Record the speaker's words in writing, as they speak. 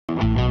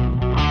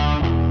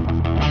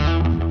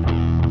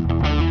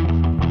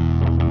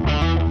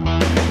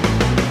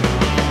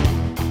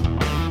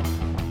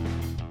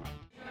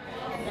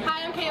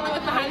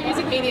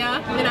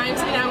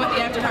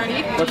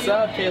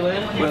up,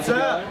 Kaylin? What's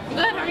up? Good,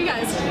 how are you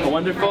guys?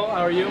 Wonderful,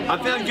 how are you?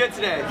 I'm feeling good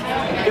today.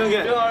 Feeling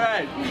good. Feeling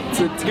alright. It's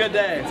a good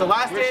day. It's the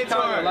last day of the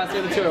tour. Last day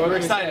of the tour. We're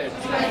excited. Do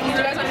you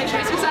guys want to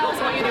introduce yourselves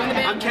and what you do in the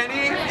band? I'm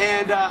Kenny,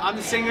 and I'm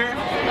the singer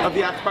of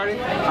the After Party.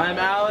 I'm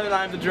Alan, and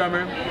I'm the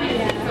drummer.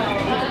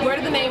 Where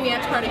did the name The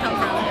After Party come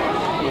from?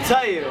 I'll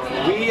tell you,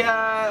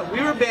 we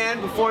were a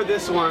band before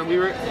this one.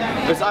 It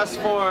was us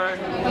four,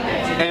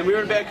 and we were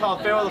in a band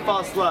called Farewell to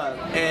False Love.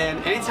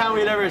 And anytime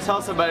we'd ever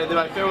tell somebody, they're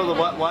like, farewell to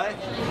what?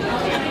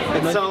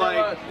 And so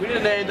like, we need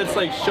a name that's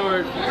like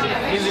short,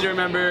 easy to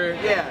remember,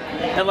 yeah,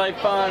 and like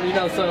fun, you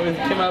know. So we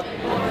came up.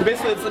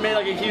 Basically, it's made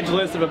like a huge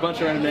list of a bunch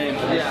of random names.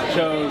 And yeah,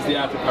 chose the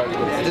After Party.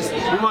 Yeah, just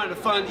we wanted a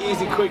fun,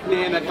 easy, quick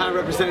name that kind of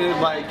represented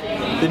like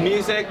the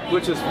music,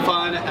 which was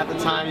fun at the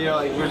time. You know,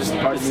 like we're just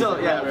party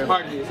music. Yeah,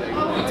 party music.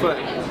 That's what.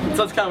 So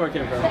that's kind of where it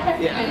came from.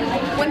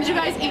 Yeah. When did you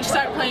guys each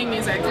start playing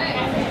music?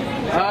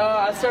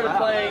 I started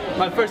playing,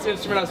 my first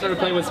instrument I started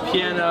playing was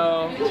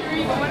piano.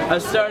 I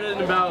started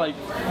about like,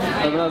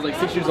 when I was like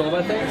 6 years old,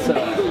 I think. So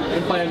I've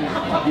been playing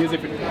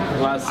music for the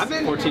last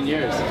 14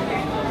 years.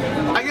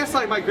 I guess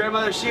like my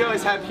grandmother, she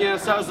always had piano,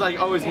 so I was like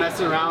always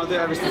messing around with it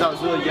ever since I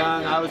was really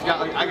young.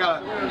 I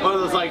got one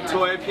of those like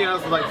toy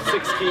pianos with like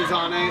 6 keys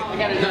on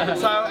it.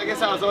 So I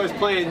guess I was always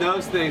playing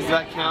those things,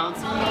 that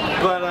counts.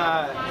 But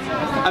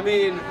I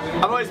mean,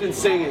 I've always been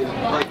singing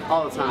like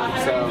all the time,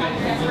 so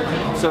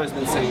I've always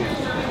been singing.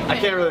 I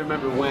can't really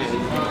remember when.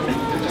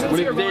 After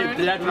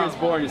he was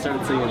born, you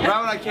started singing. Right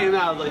when I came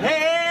out, I was like,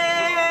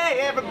 hey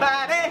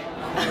everybody,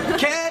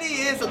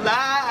 Kenny is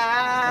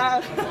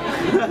alive.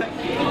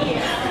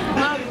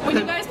 When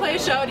you guys play a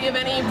show, do you have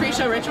any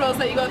pre-show rituals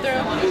that you go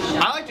through?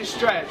 I like to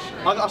stretch.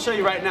 I'll show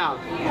you right now.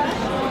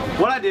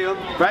 What I do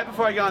right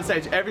before I go on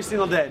stage every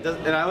single day,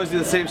 and I always do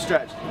the same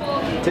stretch.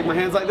 Take my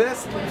hands like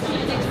this,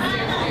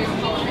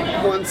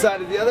 one side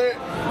to the other,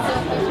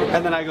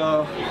 and then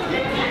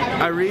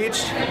I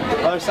reach,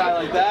 other side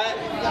like that,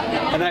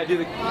 and then I do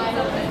the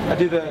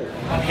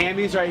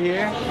hammies right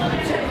here,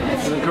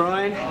 and the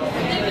groin,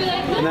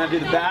 and then I do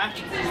the back.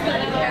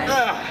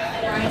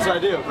 That's what I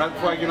do right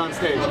before I get on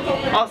stage.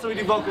 Also, we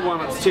do vocal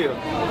warm-ups too.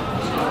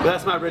 But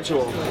that's my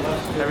ritual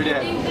every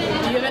day. Do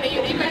you have any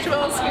unique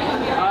rituals? I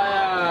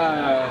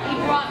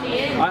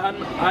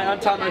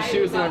untie my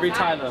shoes and I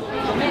retie them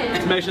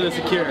to make sure they're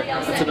secure.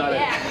 That's about it.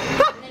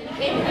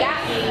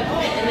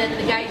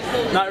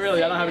 Not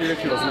really. I don't have any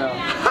rituals, no.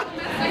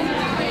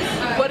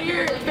 What's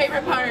your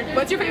favorite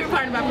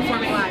part about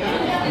performing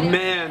live?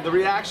 Man, the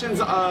reactions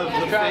of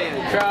the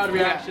fans. Crowd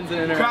reactions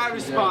and interaction. Crowd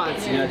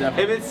response. Yeah,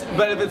 definitely.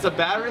 If it's a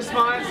bad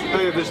response, I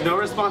mean, if there's no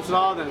response at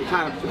all, then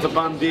it's a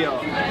bum deal.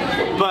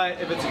 But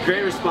if it's a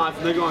great response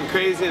and they're going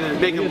crazy and they're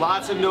making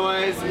lots of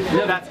noise,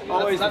 that's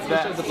always the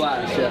best. A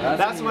blast. Yeah,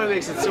 that's what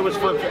makes it so much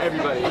fun for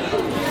everybody.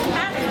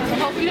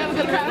 Hope you have a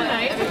good crowd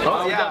tonight.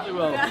 Oh we yeah, definitely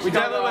will. We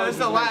definitely will. This is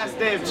the last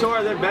day of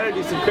tour. There better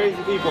be some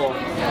crazy people.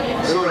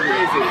 They're going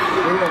crazy.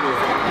 We're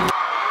ready.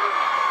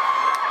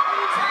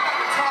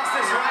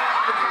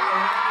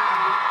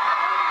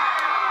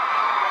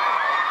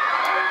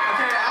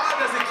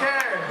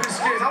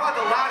 I want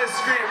the loudest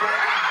scream right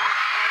now.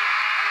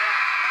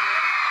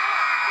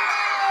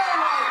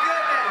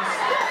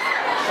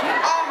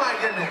 Oh my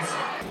goodness!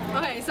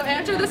 Okay, so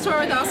after this tour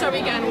with All-Star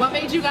Weekend, what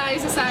made you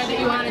guys decide that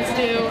you wanted to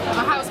do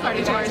a house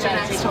party tour as your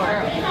next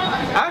tour?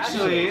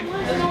 Actually,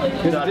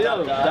 here's the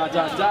deal. ...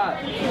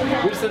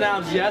 We just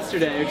announced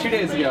yesterday, or 2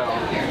 days ago.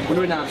 When did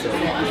we announce it?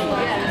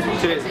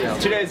 2 days ago.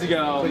 2 days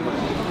ago.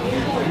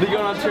 We'll be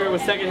going on tour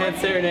with Secondhand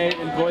Serenade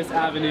in Boyce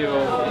Avenue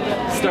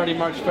starting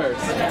March 1st.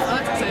 Oh,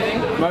 that's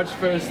exciting. March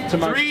 1st to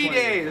March 3 20th.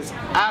 days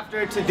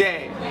after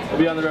today. We'll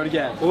be on the road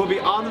again. We'll be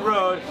on the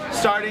road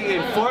starting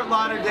in Fort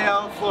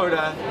Lauderdale,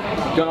 Florida.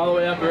 Going all the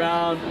way up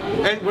around.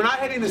 And we're not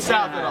heading the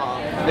south at all.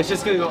 It's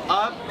just going to go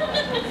up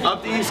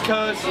the East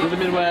Coast, through the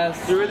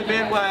Midwest,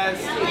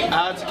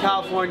 out to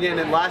California, and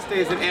then last day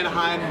is in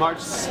Anaheim, March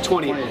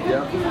 20th.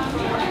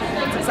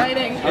 Yeah. It's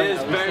exciting. It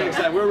is very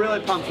exciting. We're really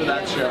pumped for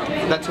that show,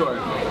 that tour.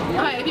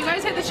 Okay, if you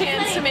guys had the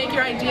chance to make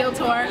your ideal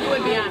tour, who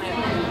would be on it?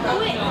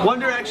 One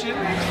Direction,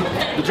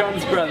 the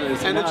Jonas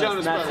Brothers, and the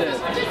Jonas Brothers,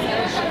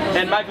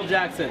 and Michael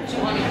Jackson.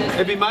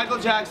 It'd be Michael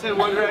Jackson,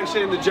 One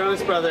Direction, the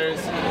Jonas Brothers,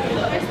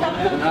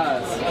 and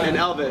us, and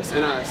Elvis,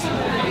 and us.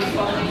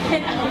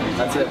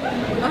 That's it.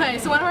 Okay,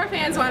 so one of our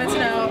fans wanted to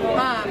know,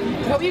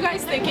 what were you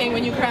guys thinking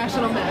when you crashed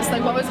Little Miss?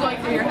 Like, what was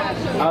going through your head?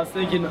 I was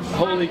thinking,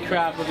 holy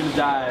crap, we're gonna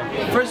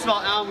die. First of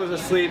all, Alan was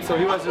asleep, so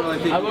he wasn't really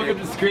thinking. I woke up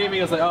just screaming.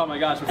 I was like, oh my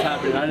gosh, what's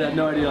happening? I had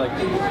no idea. Like,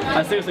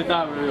 I seriously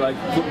thought we were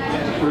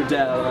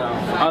dead. I don't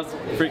know. I was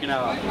freaking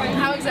out.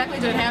 How exactly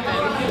did it happen?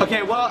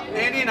 Okay, well,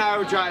 Andy and I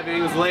were driving.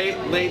 It was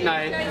late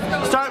night.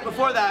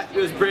 Before that, it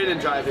was Brandon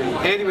driving.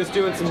 Andy was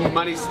doing some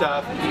money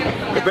stuff.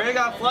 But Brandon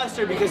got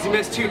flustered because he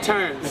missed 2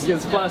 turns. He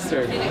was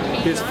flustered.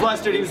 He was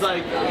flustered. He was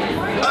like,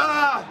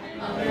 ah!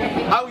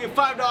 I will give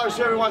 $5 to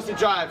whoever wants to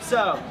drive.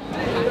 So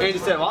Andy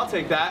said, well, I'll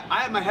take that. I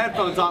had my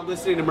headphones on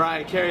listening to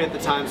Mariah Carey at the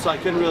time, so I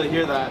couldn't really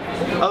hear that.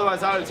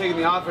 Otherwise, I would have taken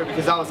the offer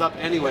because I was up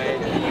anyway.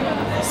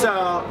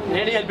 So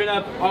Andy had been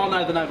up all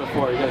night the night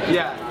before.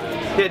 yeah,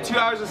 he had 2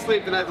 hours of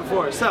sleep the night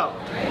before. So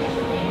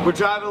we're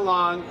driving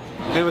along,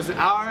 and it was an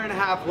hour and a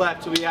half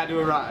left till we had to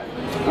arrive.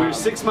 We were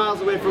 6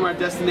 miles away from our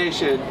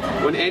destination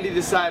when Andy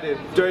decided,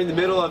 during the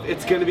middle of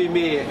It's Gonna Be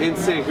Me, in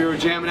sync, we were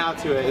jamming out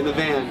to it in the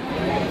van.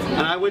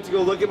 And I went to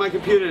go look at my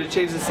computer to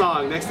change the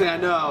song. Next thing I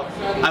know,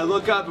 I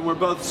look up and we're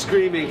both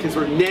screaming because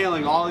we're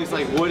nailing all these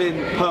like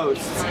wooden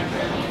posts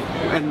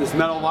and this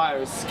metal wire.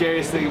 It was the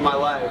scariest thing in my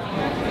life.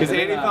 Because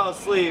Andy fell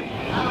asleep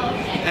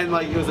and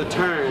like it was a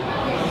turn.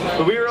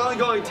 But we were only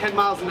going 10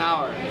 miles an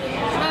hour.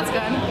 That's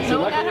good.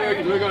 So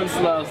luckily we were going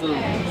slow, so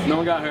no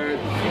one got hurt.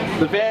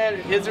 The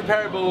van is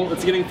repairable.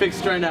 It's getting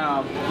fixed right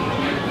now.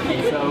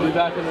 So we'll be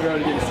back on the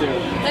road again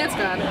soon. That's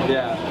good.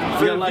 Yeah.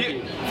 For, Feel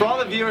lucky. For all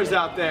the viewers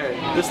out there,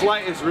 this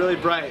light is really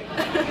bright.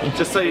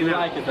 Just so you know.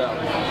 I like it though.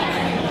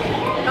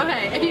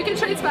 Okay, if you could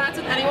trade spots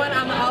with anyone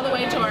on the All the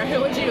Way tour, who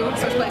would you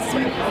switch places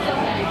with?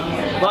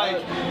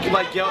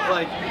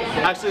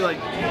 Actually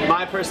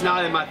my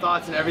personality and my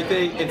thoughts and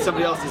everything in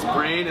somebody else's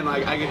brain, and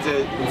like I get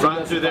to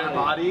run through their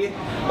body,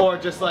 or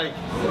just like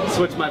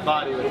switch my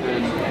body with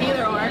them.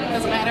 Either or,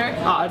 doesn't matter.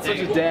 I'd switch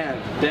with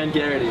Dan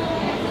Garrity.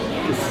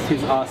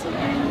 He's awesome.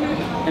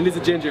 And he's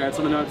a ginger. I just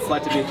want to know what it's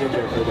like to be a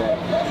ginger for a day.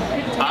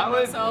 I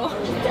would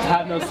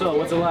have no soul.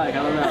 What's it like?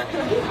 I don't know.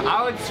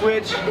 I would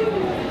switch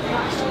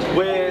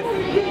with.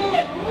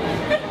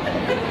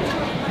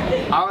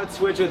 I would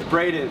switch with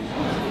Braden.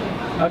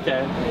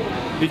 Okay.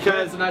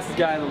 Because he's the nicest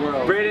guy in the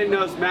world. Braden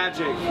knows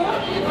magic,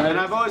 and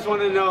I've always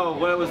wanted to know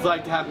what it was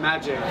like to have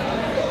magic.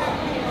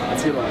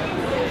 That's a good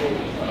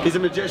one. He's a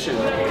magician.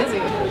 Is he?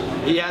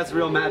 He has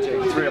real magic.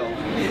 It's real.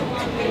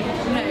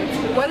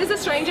 Okay. What is the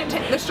strangest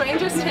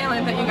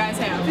talent that you guys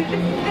have?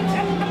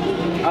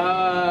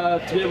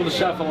 To be able to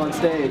shuffle on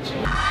stage.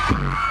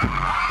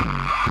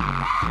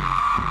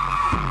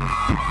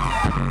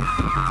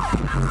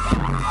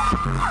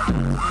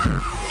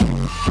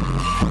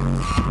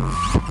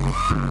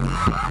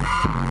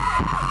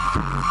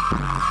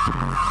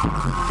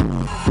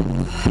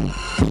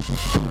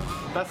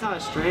 That's not a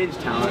strange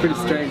talent. It's pretty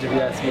strange if you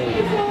ask me.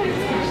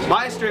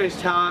 My strange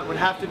talent would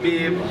have to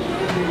be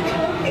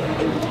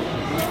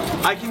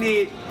I can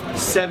eat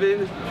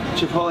 7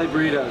 Chipotle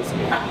burritos.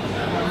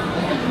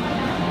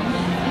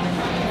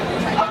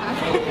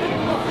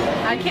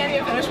 I can't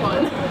even finish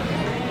one.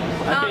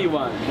 I can eat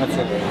one. That's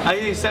it. I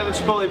can eat 7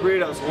 Chipotle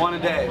burritos, one a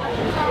day.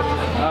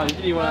 Oh, you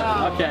can eat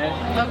one. Okay.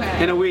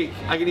 Okay. In a week.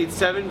 I can eat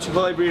 7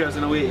 Chipotle burritos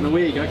in a week. In a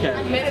week, okay.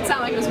 You made it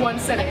sound like it was one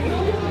sitting. Did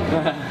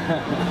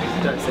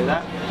I say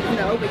that?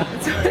 No, but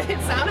that's what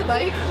it sounded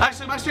like.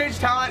 Actually, my strange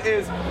talent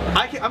is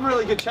I'm a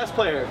really good chess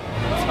player.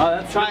 Oh,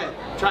 that's Try it.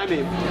 Try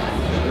me.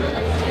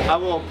 I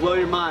will blow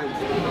your mind.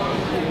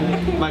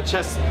 My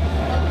chess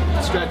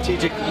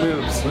strategic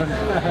moves.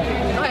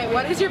 Okay,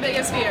 what is your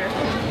biggest fear?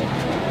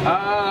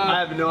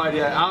 I have no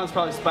idea. I was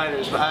probably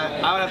spiders, but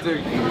I would have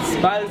to.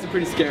 Spiders are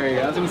pretty scary.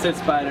 I was gonna say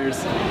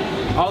spiders.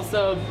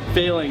 Also,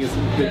 failing is a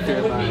big fear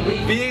of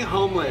mine. Being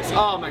homeless.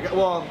 Oh my god.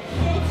 Well.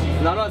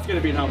 No, I'm not scared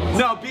of being homeless.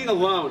 No, being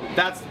alone.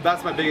 That's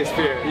my biggest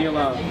fear. Being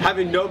alone.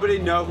 Having nobody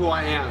know who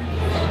I am.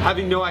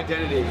 Having no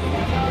identity.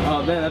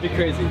 Oh man, that'd be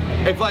crazy.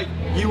 If like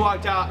you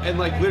walked out and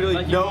like literally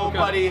like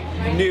nobody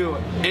knew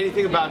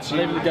anything about you.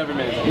 Not even the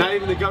government. Not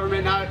even the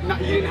government. Not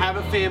you didn't have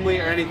a family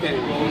or anything.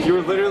 You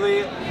were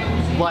literally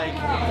like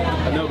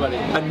a nobody.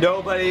 A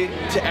nobody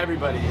to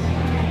everybody.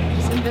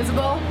 Just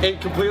invisible? And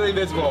completely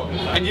invisible.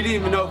 And you didn't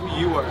even know who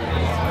you were.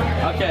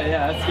 Okay,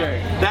 yeah, that's scary.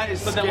 That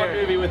is but scary. that one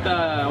movie with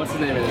what's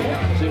his name in it?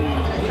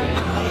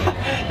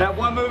 That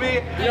one movie?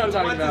 You know what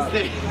I'm talking about.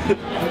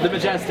 The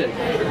Majestic.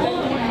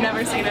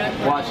 Never seen it.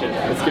 Watch it.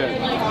 It's good.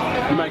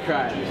 You might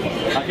cry.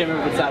 I can't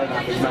remember if it's out or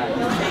not. It's mine.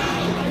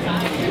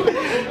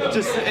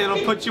 Just it'll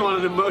put you on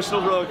an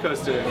emotional roller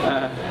coaster.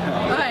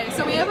 Okay,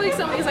 so we have like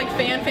some of these like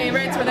fan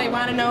favorites where they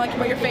want to know like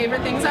what your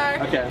favorite things are.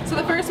 Okay. So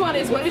the first one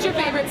is, what is your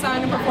favorite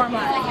song to perform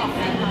live?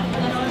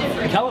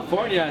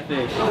 California, I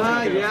think.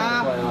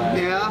 Yeah.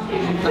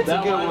 That's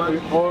that a good one.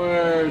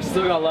 Or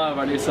Still Got Love,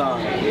 our new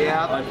song.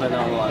 Yeah. I play that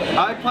one a lot.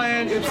 I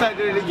playing Oops, I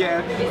Did It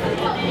Again.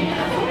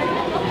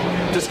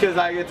 Just because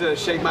I get to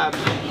shake my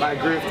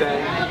groove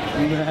thing.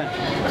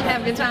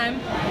 Have a good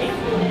time.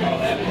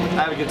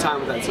 I have a good time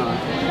with that song.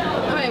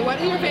 Okay, what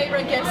are your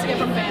favorite gifts to get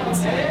from fans?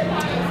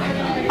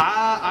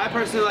 I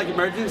personally like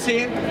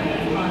Emergency.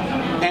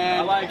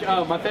 And I like,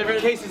 my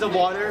favorite cases of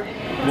water.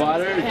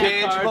 Water,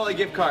 and Chipotle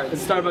gift cards. And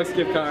Starbucks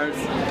gift cards.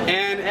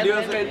 And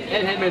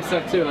handmade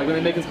stuff too, like when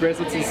they make us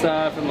bracelets and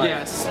stuff. And like,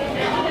 yes.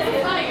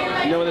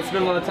 You know, they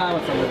spend a lot of time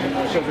with them.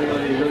 It shows they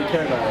really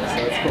care about us.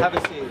 So it's cool. Have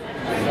a seat.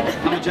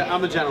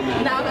 I'm a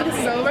gentleman. Now that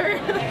it's over.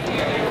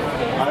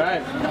 All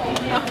right.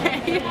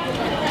 Okay.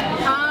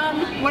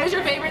 What is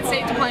your favorite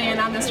state to playing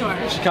on this tour?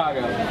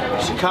 Chicago.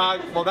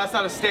 Chicago. Well, that's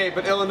not a state,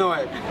 but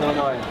Illinois.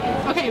 Illinois.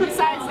 Okay,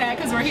 besides that,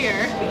 because we're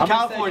here. I'm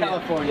California.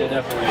 California,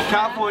 definitely.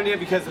 California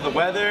because of the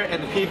weather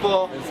and the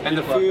people and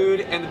the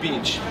food and the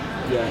beach.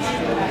 Yes.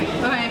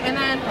 Okay, and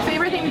then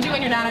favorite thing to do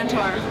when you're not on tour?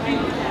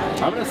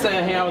 I'm gonna say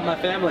I hang out with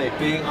my family.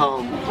 Being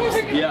home.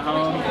 Be at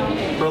home,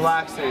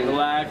 Relaxing.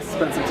 relax,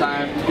 spend some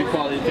time, good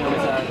quality family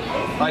time.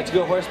 I like to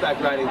go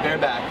horseback riding,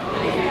 bareback.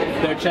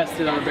 Bare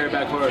chested on a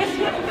bareback horse.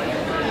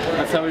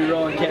 That's how we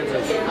roll in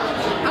Kansas.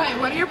 Okay,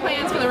 what are your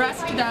plans for the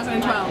rest of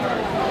 2012?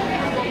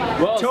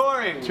 Well,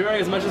 Touring.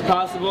 Touring as much as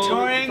possible.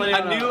 Touring,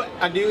 Planning on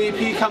a new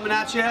EP coming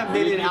at you,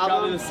 maybe an EP album.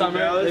 probably this summer,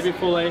 who knows? maybe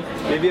full length.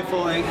 Maybe a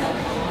full length.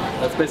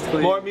 That's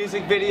basically. More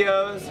music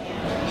videos.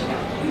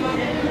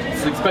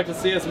 So expect to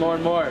see us more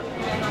and more.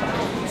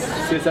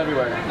 See us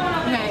everywhere.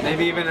 Okay.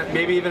 Maybe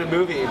even a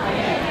movie.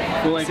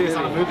 Full length See us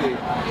on a movie.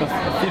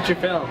 A feature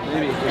film,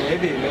 maybe.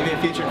 Maybe a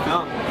featured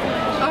film.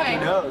 Okay.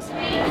 Who knows?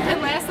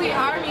 And lastly,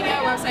 our media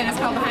website is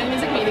called Behind the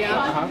Music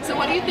Media. So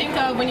what do you think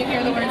of when you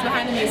hear the words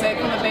behind the music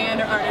from a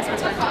band or artist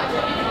perspective?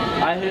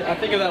 I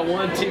think of that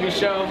one TV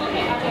show.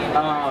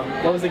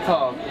 What was it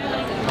called?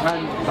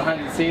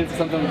 Behind the scenes or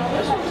something.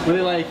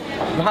 Really like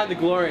Behind the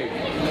Glory.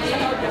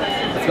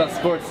 It's about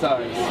sports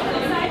stars.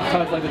 It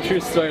talks like the true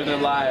story of their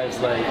lives,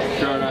 like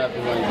growing up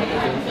and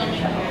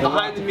like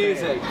Behind the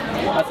music.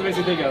 That's what makes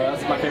me think of it.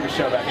 That's my favorite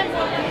show back in the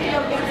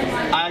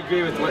day. I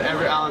agree with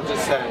whatever Alan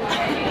just said.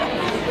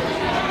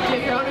 Do you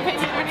have your own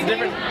opinion or It's a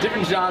anything?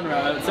 different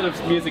genre. Instead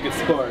of music, it's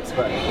sports,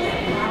 but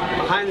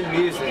Behind the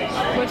music.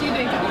 What do you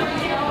think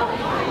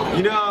of?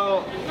 You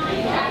know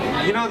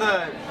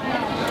the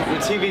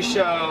TV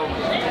show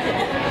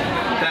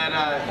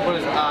that what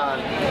is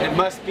it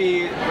must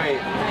be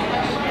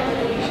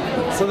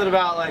something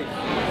about like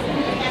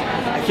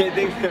I can't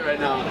think of it right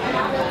now.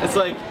 It's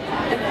like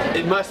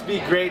it must be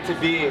great to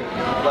be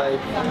like.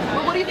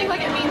 Well, what do you think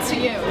like it means to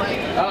you? Like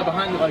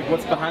behind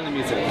what's behind the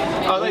music?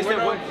 Oh, they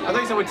said what? I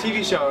think you said what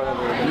TV show or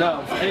whatever.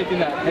 No,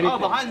 anything. Oh,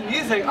 behind the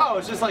music. Oh,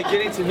 it's just like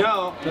getting to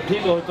know the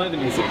people who play the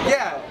music.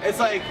 Yeah, it's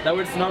like That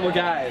we're just normal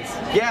guys.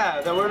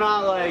 yeah that we're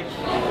not like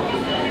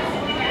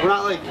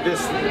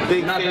this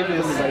big Not better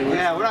than famous. everybody.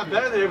 Yeah, we're not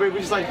better than everybody. We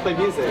just like to play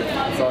music.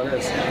 That's all it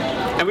is.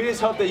 And we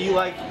just hope that you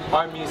like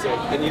our music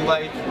and you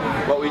like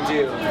what we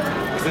do,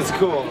 because it's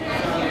cool.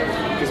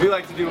 Because we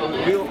like to do,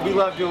 we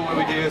love doing what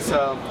we do,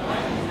 so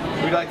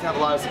we'd like to have a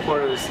lot of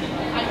supporters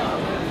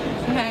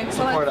okay,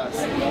 support us.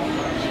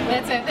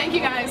 that's it. Thank you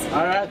guys.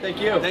 All right, thank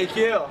you. Thank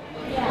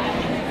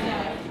you.